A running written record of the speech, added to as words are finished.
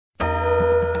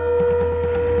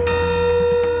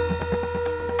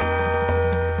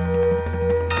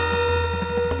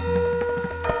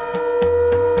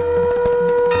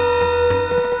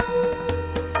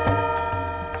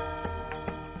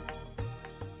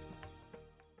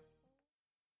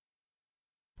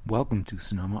Welcome to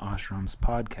Sonoma Ashram's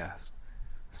podcast,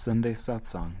 Sunday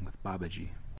Satsang with Babaji.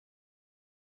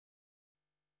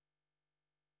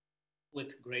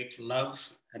 With great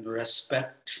love and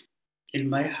respect in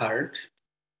my heart,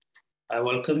 I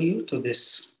welcome you to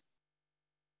this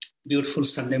beautiful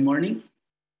Sunday morning.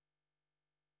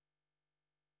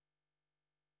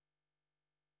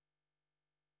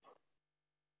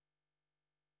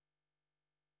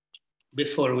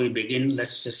 Before we begin,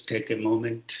 let's just take a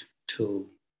moment to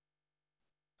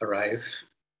arrive.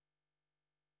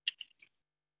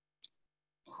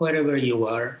 Wherever you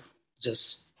are,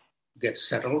 just get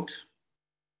settled.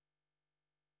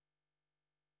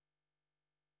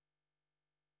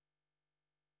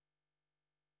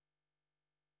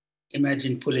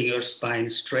 Imagine pulling your spine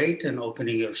straight and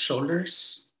opening your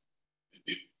shoulders.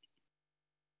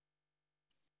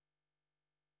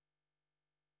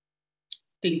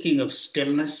 Thinking of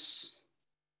stillness,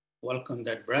 welcome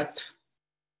that breath.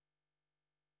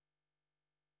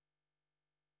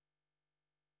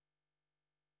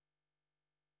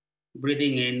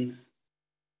 Breathing in,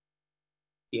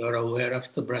 you're aware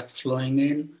of the breath flowing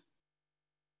in.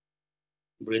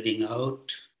 Breathing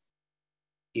out,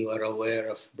 you are aware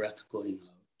of breath going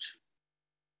out.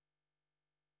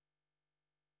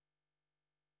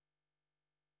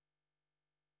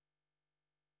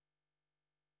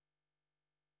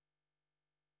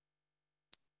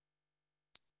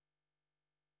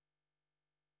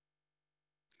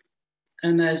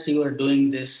 And as you are doing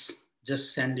this,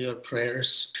 just send your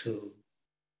prayers to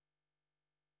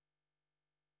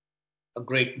a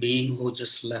great being who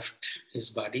just left his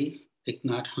body, Thich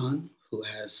Nhat Hanh, who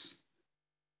has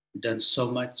done so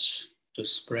much to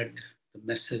spread the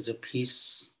message of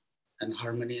peace and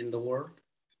harmony in the world.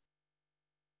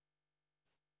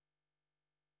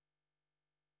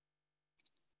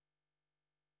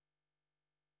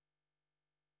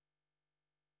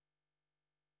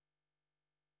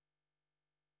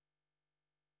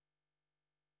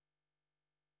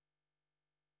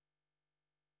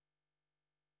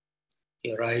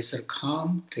 Your eyes are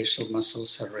calm, facial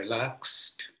muscles are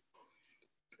relaxed.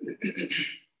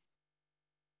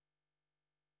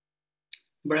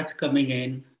 Breath coming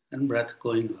in and breath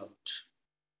going out.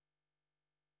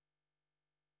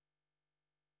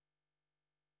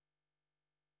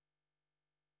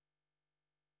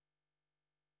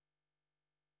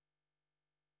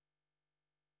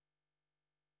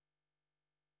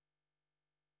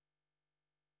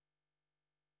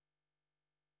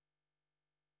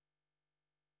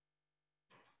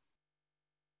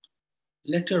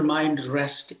 Let your mind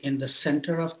rest in the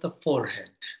center of the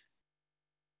forehead.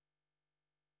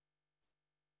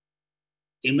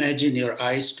 Imagine your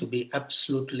eyes to be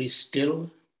absolutely still.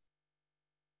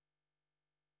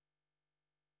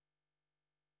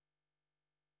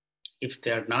 If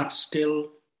they are not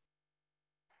still,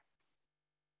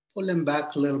 pull them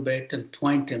back a little bit and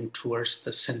point them towards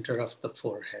the center of the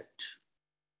forehead.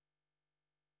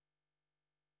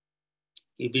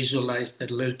 You visualize that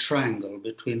little triangle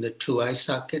between the two eye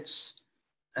sockets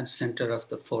and center of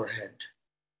the forehead.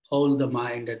 Hold the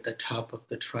mind at the top of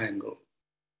the triangle.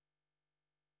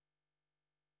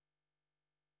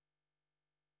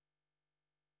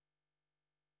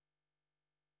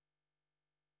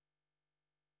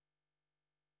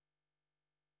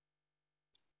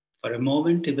 For a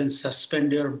moment, even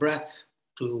suspend your breath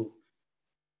to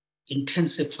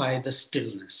intensify the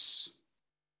stillness.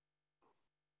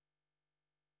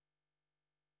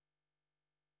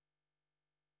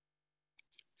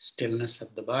 Stillness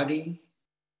of the body,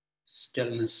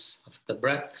 stillness of the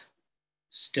breath,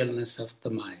 stillness of the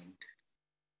mind.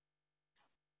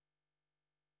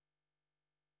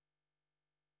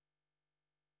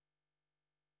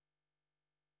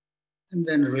 And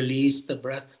then release the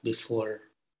breath before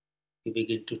you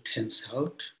begin to tense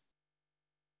out.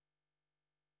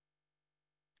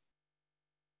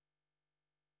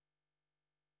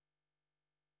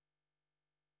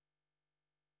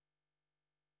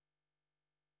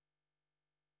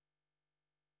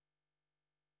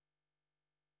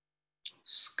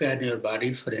 Scan your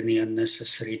body for any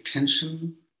unnecessary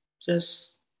tension.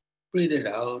 Just breathe it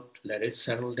out, let it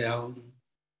settle down.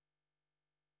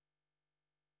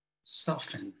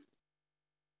 Soften.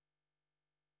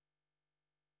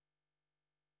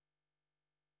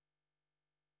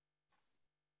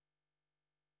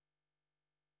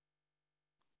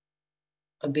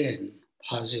 Again,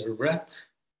 pause your breath,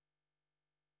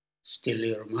 still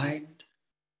your mind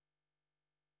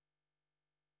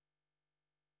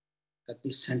at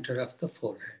the center of the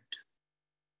forehead.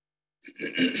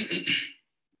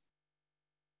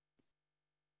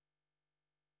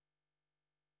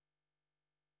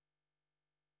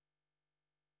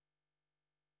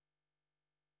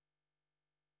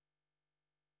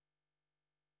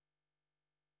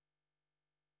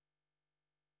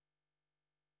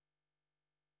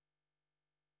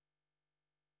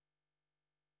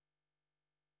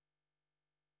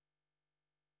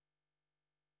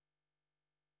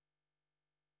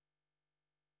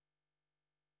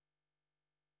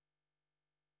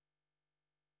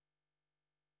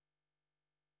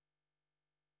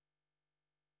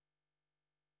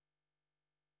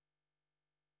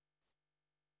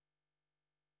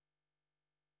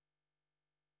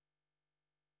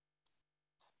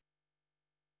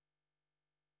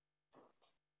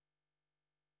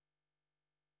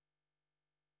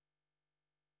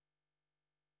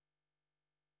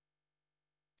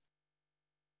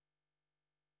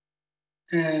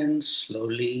 And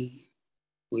slowly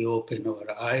we open our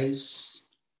eyes.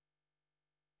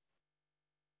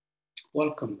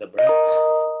 Welcome the breath.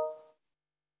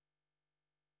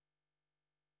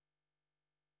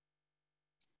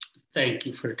 Thank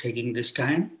you for taking this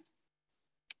time.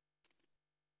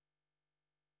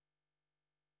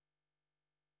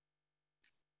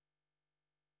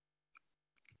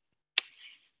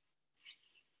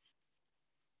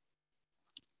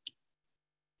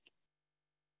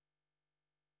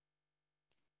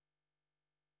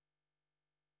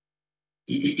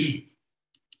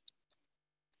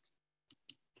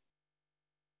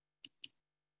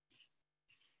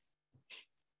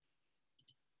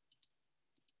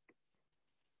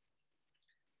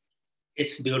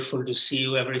 It's beautiful to see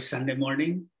you every Sunday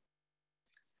morning.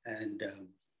 And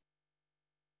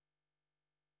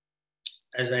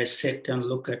as I sit and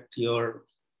look at your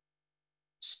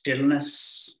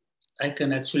stillness, I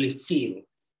can actually feel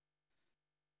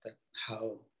that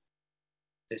how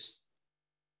this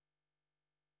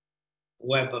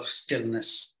web of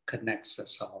stillness connects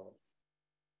us all.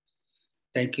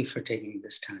 Thank you for taking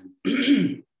this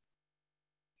time.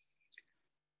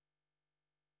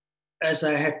 As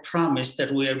I had promised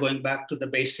that we are going back to the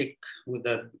basic with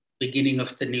the beginning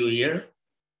of the new year.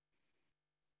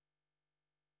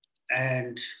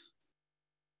 And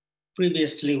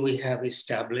previously we have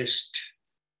established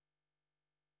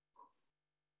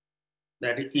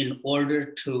that in order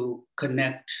to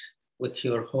connect with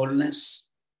your wholeness,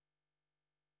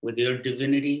 with your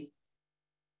divinity,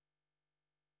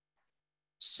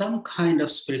 some kind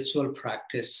of spiritual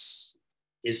practice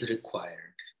is required.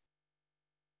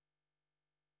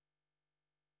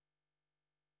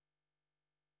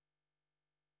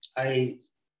 I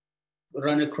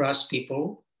run across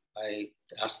people, I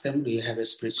ask them, do you have a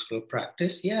spiritual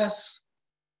practice? Yes.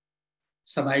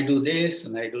 Some I do this,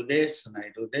 and I do this, and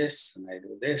I do this, and I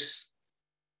do this.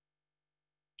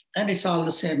 And it's all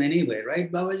the same anyway, right,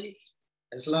 Babaji?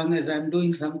 As long as I'm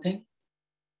doing something,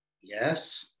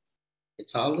 yes,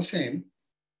 it's all the same.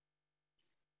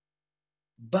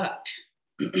 But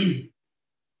if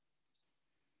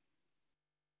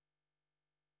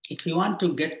you want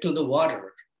to get to the water,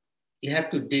 you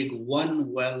have to dig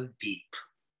one well deep.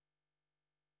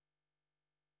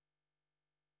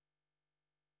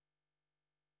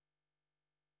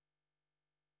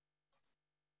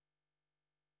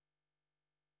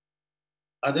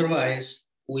 Otherwise,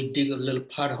 we dig a little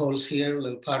potholes here, a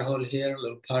little pothole here, a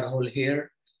little pothole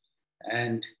here,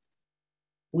 and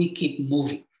we keep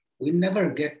moving. We never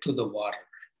get to the water.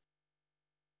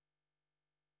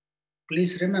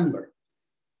 Please remember,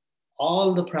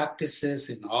 all the practices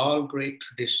in all great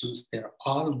traditions, they're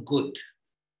all good.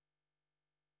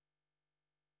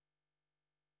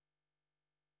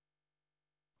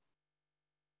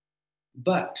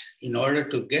 But in order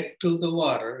to get to the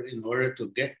water, in order to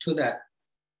get to that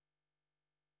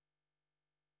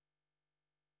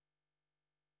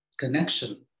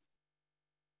connection,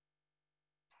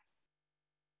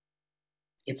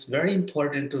 it's very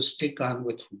important to stick on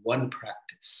with one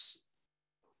practice,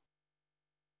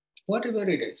 whatever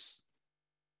it is.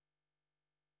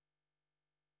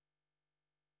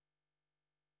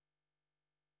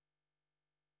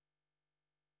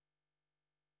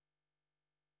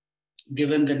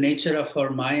 Given the nature of our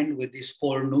mind with these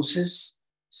four nooses,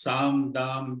 Sam,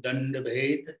 Dam, Danda,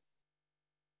 Bhed,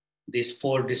 these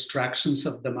four distractions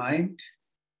of the mind,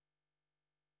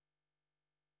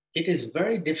 it is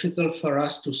very difficult for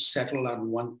us to settle on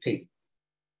one thing.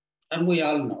 And we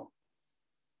all know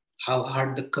how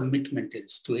hard the commitment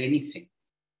is to anything.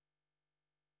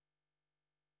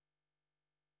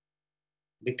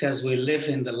 Because we live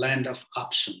in the land of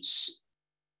options.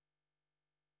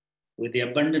 With the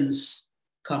abundance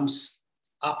comes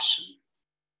option,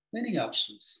 many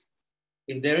options.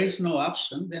 If there is no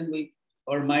option, then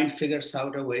our mind figures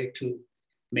out a way to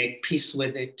make peace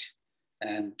with it,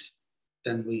 and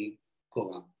then we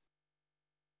go on.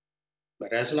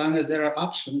 But as long as there are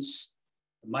options,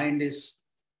 the mind is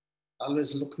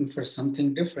always looking for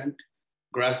something different.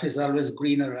 Grass is always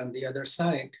greener on the other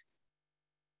side.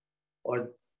 Or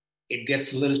it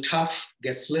gets a little tough,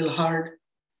 gets a little hard.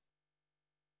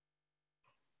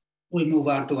 We move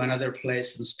on to another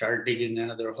place and start digging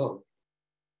another hole.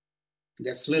 It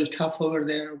gets a little tough over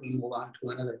there, we move on to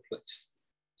another place.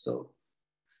 So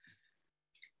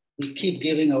we keep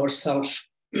giving ourselves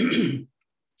the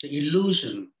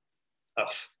illusion of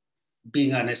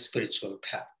being on a spiritual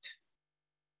path.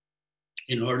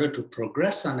 In order to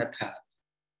progress on a path,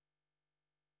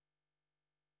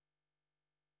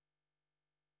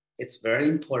 it's very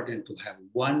important to have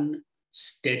one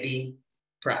steady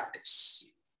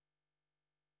practice.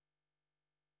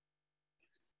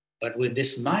 But with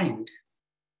this mind,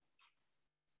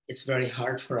 it's very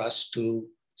hard for us to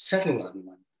settle on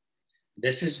one.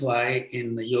 This is why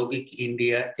in Yogic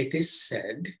India, it is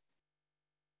said,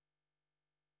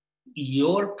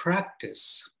 your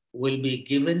practice will be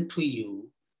given to you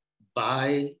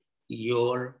by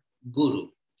your guru.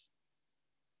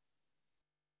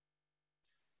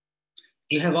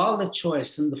 You have all the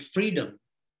choice and the freedom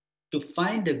to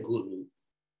find a guru,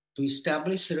 to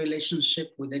establish a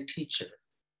relationship with a teacher.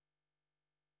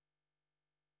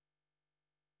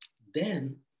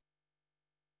 Then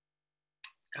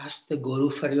ask the guru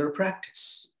for your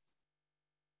practice.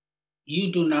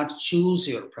 You do not choose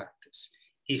your practice.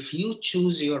 If you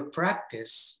choose your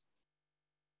practice,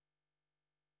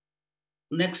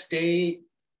 next day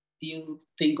you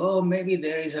think, oh, maybe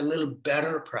there is a little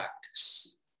better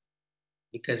practice,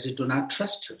 because you do not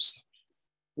trust yourself.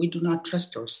 We do not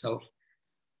trust ourselves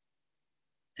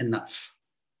enough.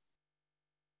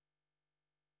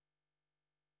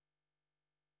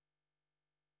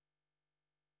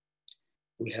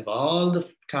 We have all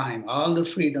the time, all the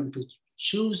freedom to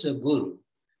choose a guru,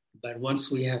 but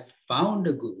once we have found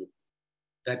a guru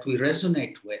that we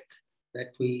resonate with,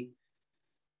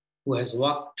 who has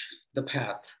walked the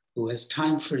path, who has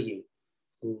time for you,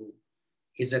 who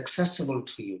is accessible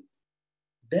to you,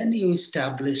 then you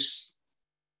establish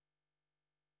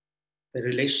the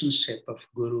relationship of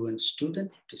guru and student,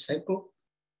 disciple,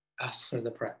 ask for the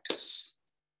practice.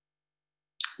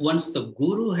 Once the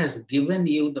guru has given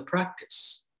you the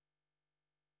practice,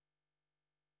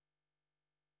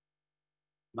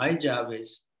 my job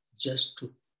is just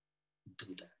to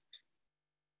do that.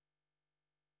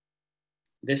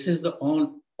 This is the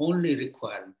only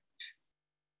requirement.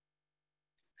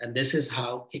 And this is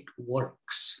how it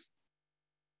works.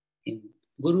 In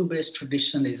Guru-based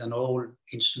tradition is an old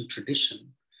ancient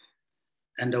tradition.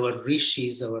 And our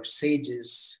rishis, our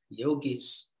sages,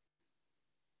 yogis,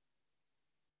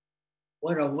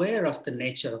 were aware of the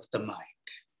nature of the mind.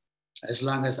 As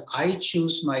long as I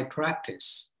choose my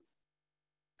practice,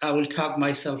 I will talk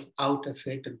myself out of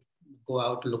it and go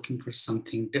out looking for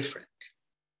something different.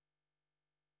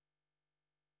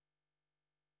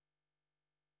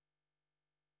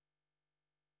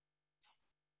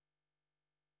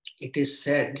 It is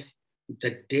said,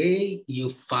 the day you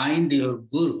find your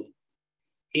guru,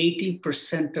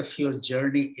 80% of your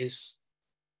journey is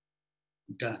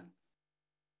done,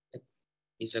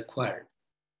 is acquired.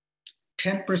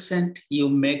 10% you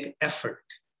make effort,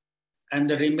 and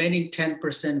the remaining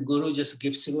 10% guru just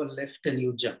gives you a lift and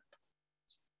you jump.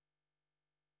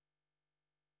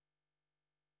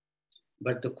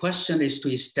 But the question is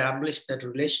to establish that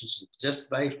relationship. Just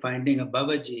by finding a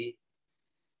Babaji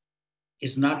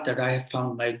is not that I have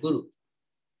found my guru.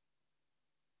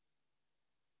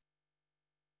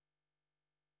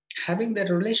 Having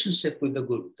that relationship with the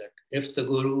guru, that if the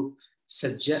guru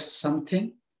suggests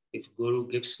something, if guru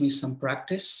gives me some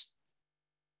practice,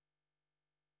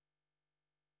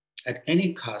 at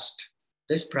any cost,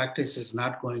 this practice is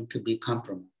not going to be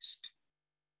compromised.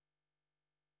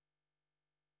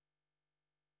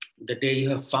 The day you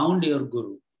have found your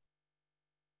guru,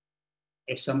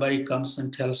 if somebody comes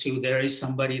and tells you there is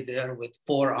somebody there with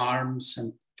 4 arms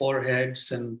and 4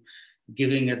 heads and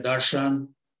giving a darshan,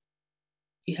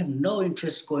 you have no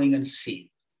interest going and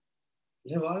see.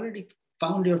 You have already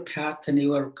found your path and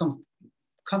you are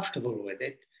comfortable with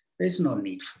it. There is no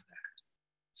need for that.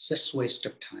 It's just waste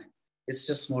of time. It's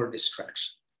just more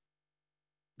distraction.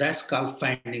 That's called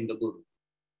finding the guru.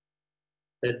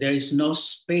 That there is no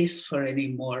space for any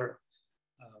more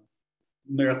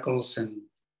miracles and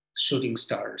shooting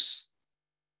stars.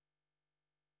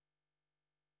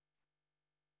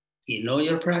 You know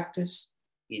your practice,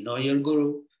 you know your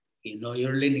guru, you know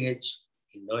your lineage,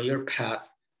 you know your path,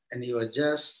 and you are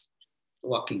just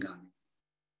walking on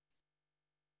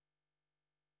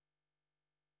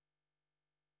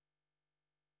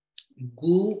it.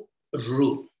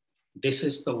 Guru, this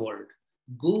is the word.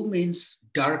 Gu means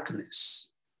darkness.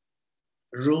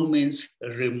 Ru means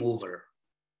remover.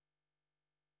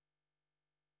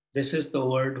 This is the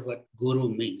word what guru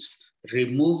means.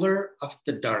 Remover of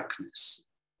the darkness.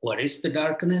 What is the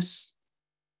darkness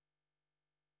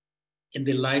in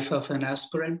the life of an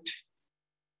aspirant?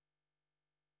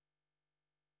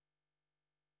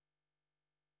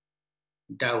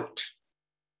 Doubt.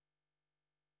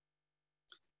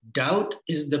 Doubt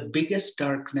is the biggest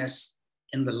darkness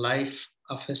in the life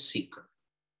of a seeker,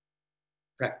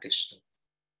 practitioner.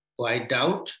 Why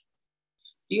doubt?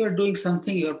 You are doing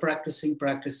something, you are practicing.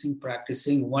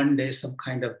 One day some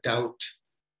kind of doubt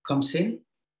comes in.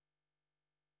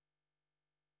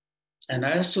 And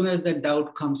as soon as the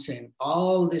doubt comes in,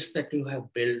 all this that you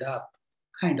have built up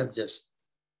kind of just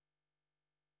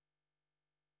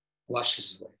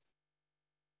washes away.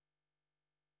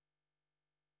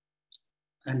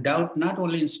 And doubt not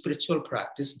only in spiritual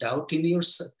practice, doubt in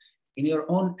your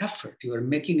own effort. You are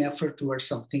making effort towards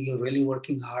something, you're really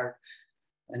working hard,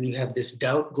 and you have this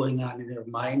doubt going on in your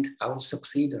mind, I will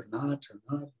succeed or not, or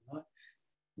not, or not.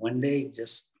 One day,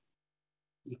 just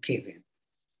you cave in.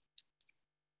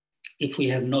 If we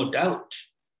have no doubt,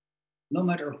 no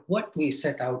matter what we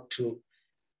set out to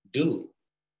do,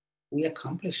 we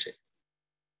accomplish it.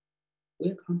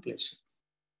 We accomplish it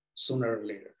sooner or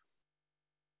later.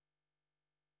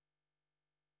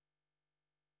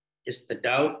 It's the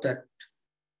doubt that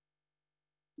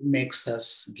makes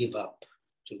us give up,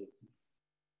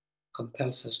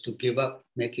 compels us to give up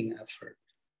making effort.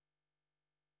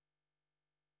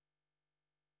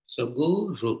 So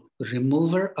Guru,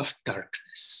 remover of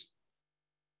darkness.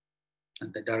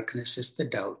 And the darkness is the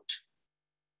doubt.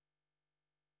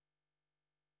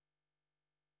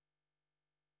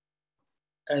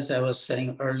 As I was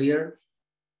saying earlier,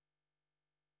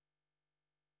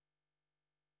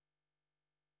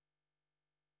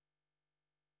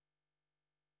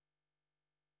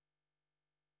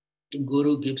 the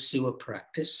Guru gives you a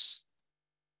practice,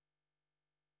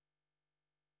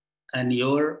 and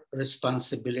your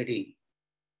responsibility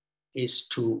is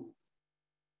to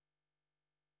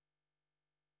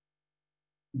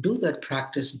do that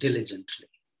practice diligently.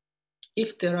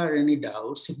 If there are any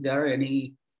doubts, if there are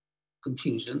any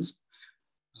confusions,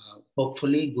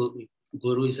 hopefully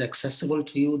Guru is accessible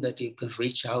to you, that you can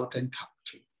reach out and talk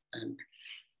to. And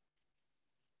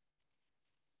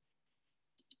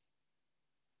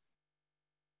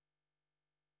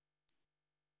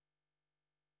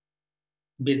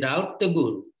without the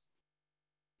Guru,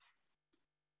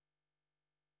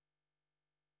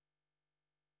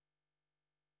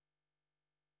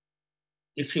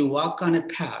 if you walk on a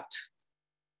path,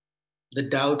 the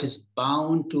doubt is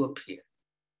bound to appear.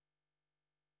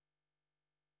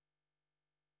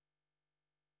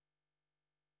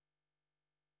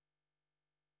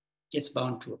 It's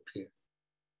bound to appear.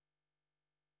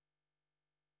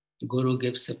 The Guru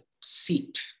gives a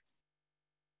seat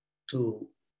to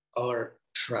our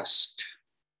trust.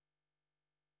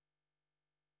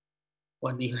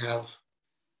 When you have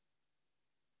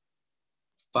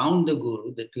found the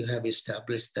Guru that you have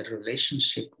established that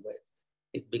relationship with,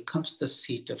 it becomes the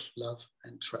seat of love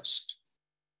and trust.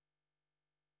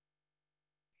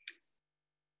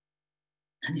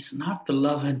 And it's not the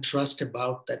love and trust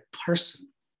about that person,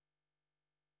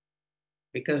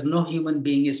 because no human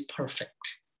being is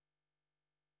perfect.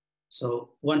 So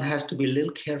one has to be a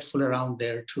little careful around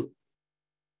there too.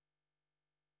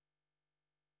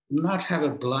 Not have a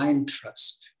blind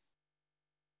trust.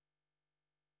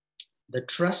 The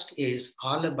trust is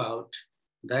all about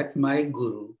that my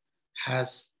Guru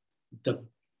has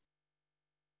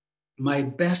my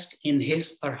best in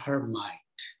his or her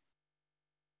mind.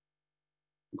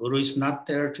 Guru is not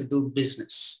there to do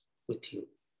business with you.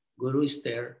 Guru is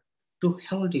there to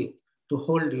hold you,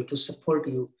 to support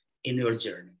you in your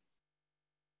journey.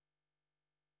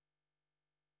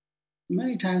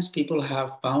 Many times people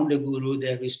have found a Guru,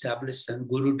 they have established, and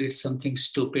Guru did something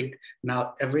stupid.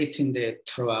 Now everything they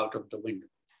throw out of the window.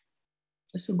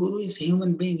 As a Guru is a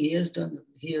human being,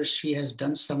 he or she has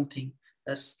done something.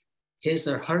 That's his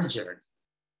or her journey.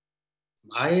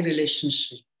 My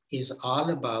relationship is all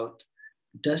about,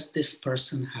 does this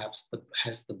person has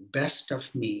the best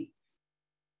of me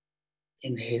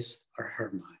in his or her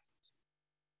mind?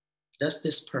 Does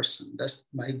this person, does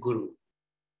my Guru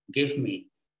give me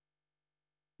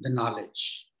the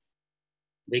knowledge,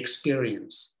 the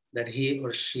experience that he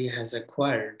or she has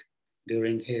acquired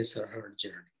during his or her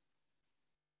journey?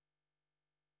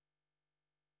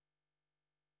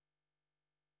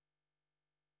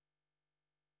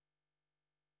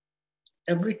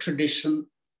 Every tradition,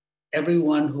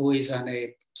 everyone who is on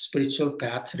a spiritual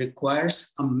path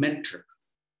requires a mentor.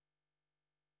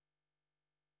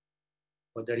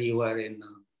 Whether you are in,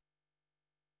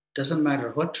 doesn't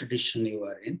matter what tradition you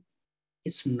are in,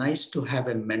 it's nice to have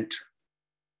a mentor.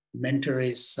 Mentor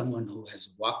is someone who has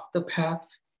walked the path,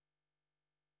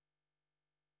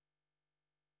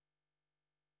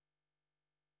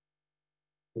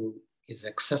 who is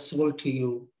accessible to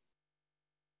you,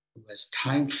 who has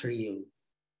time for you,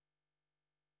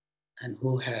 and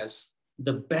who has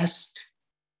the best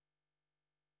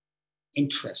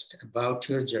interest about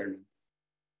your journey.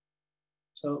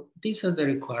 So these are the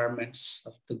requirements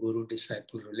of the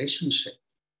Guru-disciple relationship.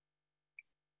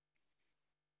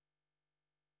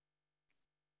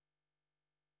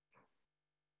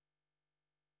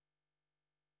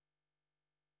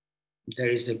 There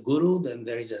is a guru, then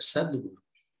there is a sadguru.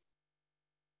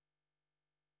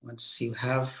 Once you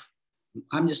have,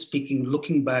 I'm just speaking,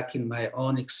 looking back in my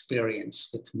own experience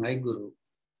with my guru.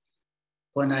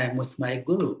 When I am with my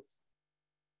guru,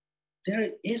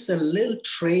 there is a little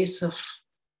trace of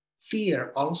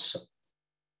fear also.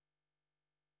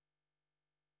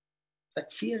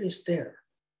 But fear is there.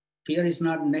 Fear is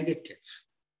not negative.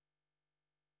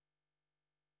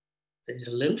 There is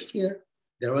a little fear.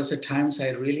 There was a times I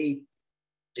really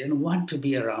didn't want to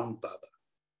be around Baba.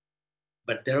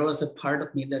 But there was a part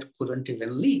of me that couldn't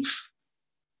even leave.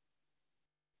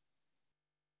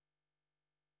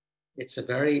 It's a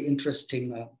very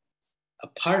interesting, a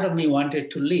part of me wanted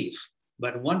to leave,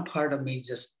 but one part of me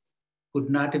just could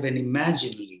not even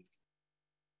imagine leaving.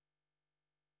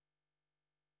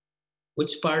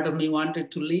 Which part of me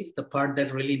wanted to leave? The part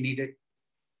that really needed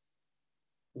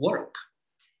work.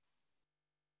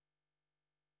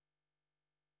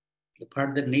 The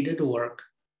part that needed work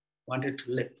wanted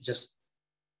to just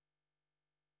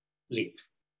leave.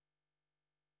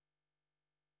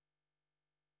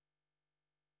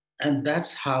 And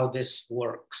that's how this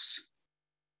works.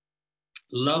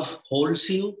 Love holds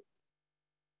you,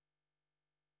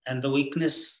 and the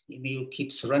weakness in you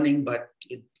keeps running, but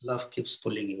love keeps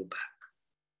pulling you back.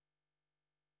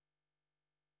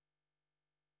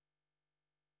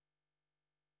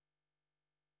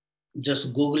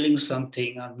 Just Googling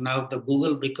something, and now the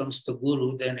Google becomes the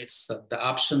guru, then the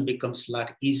option becomes a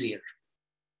lot easier.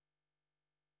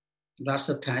 Lots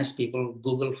of times people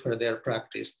Google for their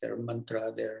practice, their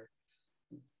mantra, their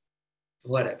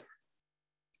whatever.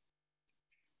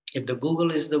 If the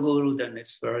Google is the guru, then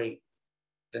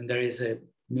then there is a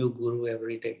new guru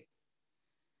every day.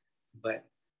 But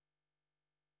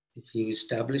if you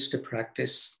establish the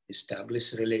practice,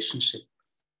 establish a relationship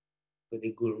with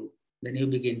the guru, then you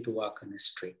begin to walk on a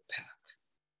straight path.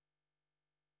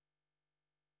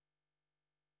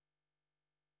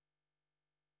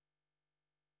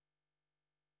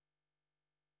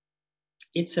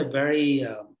 It's a very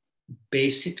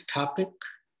basic topic,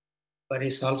 but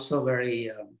it's also a very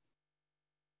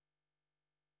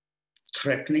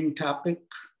threatening topic,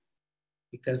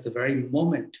 because the very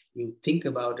moment you think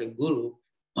about a guru,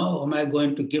 oh, am I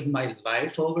going to give my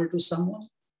life over to someone?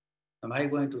 Am I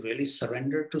going to really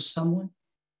surrender to someone?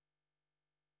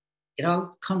 It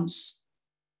all comes.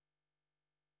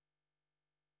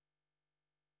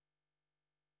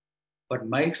 But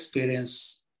my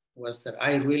experience was that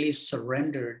I really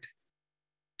surrendered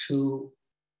to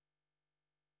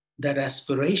that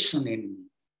aspiration in me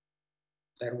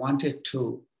that wanted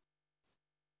to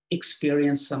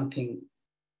experience something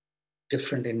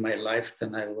different in my life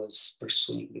than I was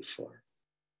pursuing before.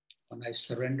 When I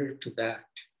surrendered to that,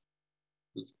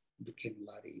 it became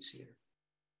a lot easier.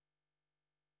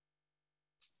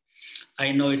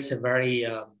 I know it's a very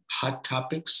hot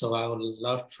topic, so I would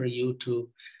love for you to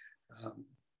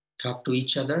talk to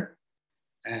each other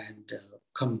and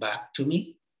come back to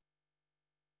me.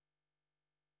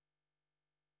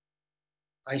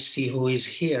 I see who is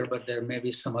here, but there may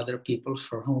be some other people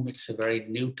for whom it's a very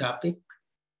new topic.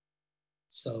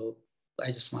 So I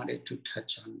just wanted to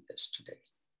touch on this today.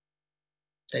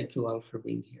 Thank you all for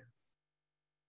being here.